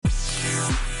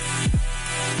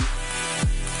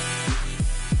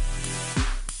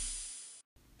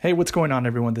Hey, what's going on,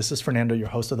 everyone? This is Fernando, your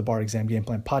host of the Bar Exam Game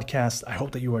Plan podcast. I hope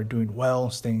that you are doing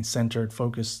well, staying centered,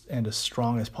 focused, and as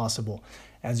strong as possible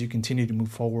as you continue to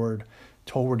move forward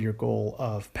toward your goal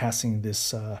of passing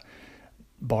this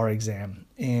bar exam.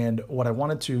 And what I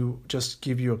wanted to just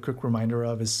give you a quick reminder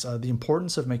of is the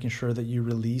importance of making sure that you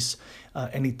release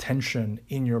any tension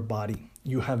in your body.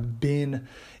 You have been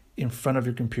in front of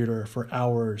your computer for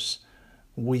hours,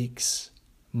 weeks,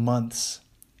 months,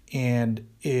 and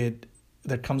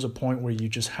there comes a point where you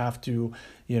just have to,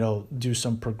 do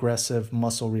some progressive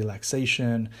muscle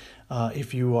relaxation.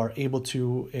 If you are able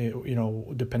to,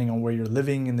 depending on where you're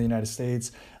living in the United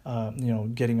States,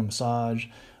 getting a massage,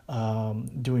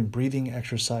 doing breathing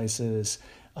exercises,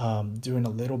 doing a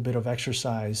little bit of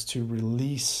exercise to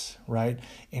release, right,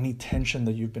 any tension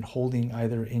that you've been holding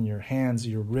either in your hands,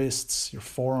 your wrists, your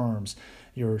forearms,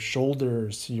 your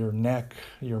shoulders, your neck,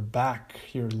 your back,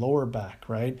 your lower back,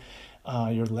 right?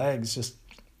 Your legs,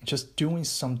 just doing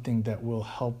something that will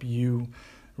help you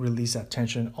release that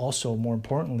tension. Also, more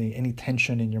importantly, any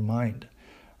tension in your mind,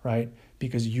 right?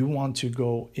 Because you want to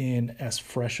go in as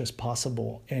fresh as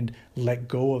possible and let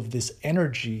go of this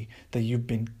energy that you've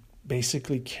been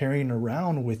basically carrying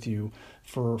around with you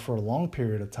for a long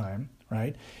period of time,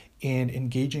 right? And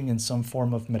engaging in some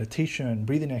form of meditation,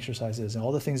 breathing exercises, and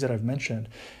all the things that I've mentioned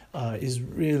is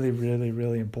really, really,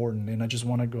 really important. And I just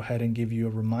want to go ahead and give you a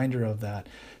reminder of that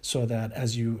so that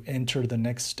as you enter the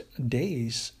next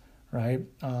days, right,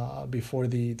 before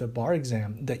the bar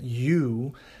exam, that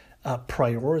you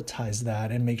prioritize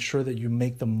that and make sure that you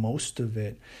make the most of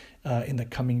it in the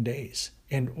coming days.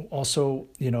 And also,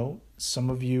 some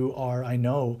of you are, I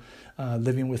know,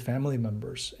 living with family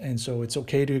members. And so it's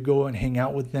okay to go and hang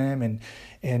out with them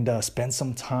and spend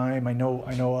some time. I know.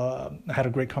 I had a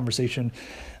great conversation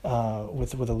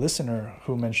with a listener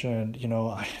who mentioned,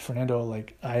 Fernando,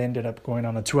 I ended up going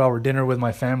on a 2-hour dinner with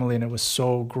my family, and it was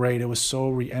so great. It was so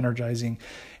re-energizing,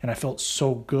 and I felt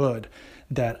so good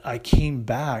that I came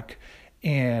back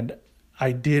and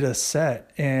I did a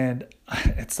set, and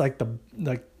it's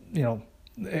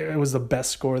it was the best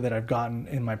score that I've gotten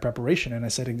in my preparation. And I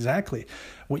said, exactly.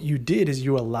 What you did is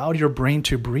you allowed your brain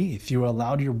to breathe. You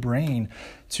allowed your brain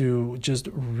to just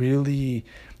really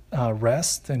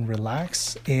rest and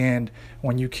relax. And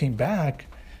when you came back,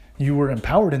 you were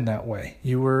empowered in that way.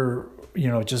 You were,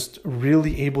 just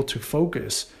really able to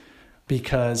focus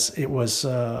because it was,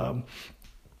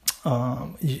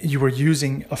 you were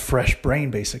using a fresh brain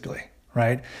basically.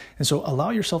 Right? And so allow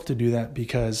yourself to do that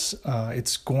because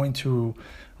it's going to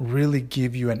really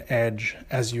give you an edge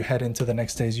as you head into the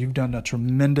next days. You've done a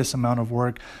tremendous amount of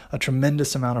work, a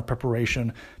tremendous amount of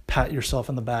preparation. Pat yourself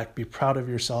on the back, be proud of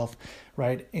yourself,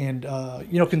 right? And,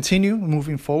 continue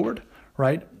moving forward,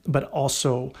 right? But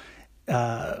also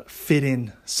fit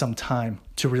in some time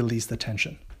to release the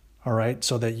tension, all right?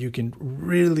 So that you can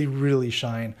really, really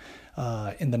shine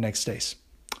in the next days.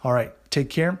 All right, take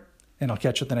care. And I'll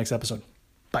catch you at the next episode.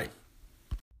 Bye.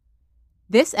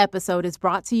 This episode is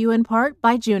brought to you in part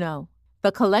by Juno,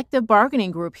 the collective bargaining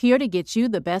group here to get you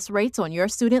the best rates on your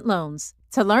student loans.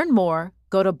 To learn more,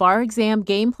 go to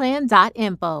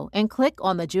barexamgameplan.info and click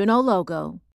on the Juno logo.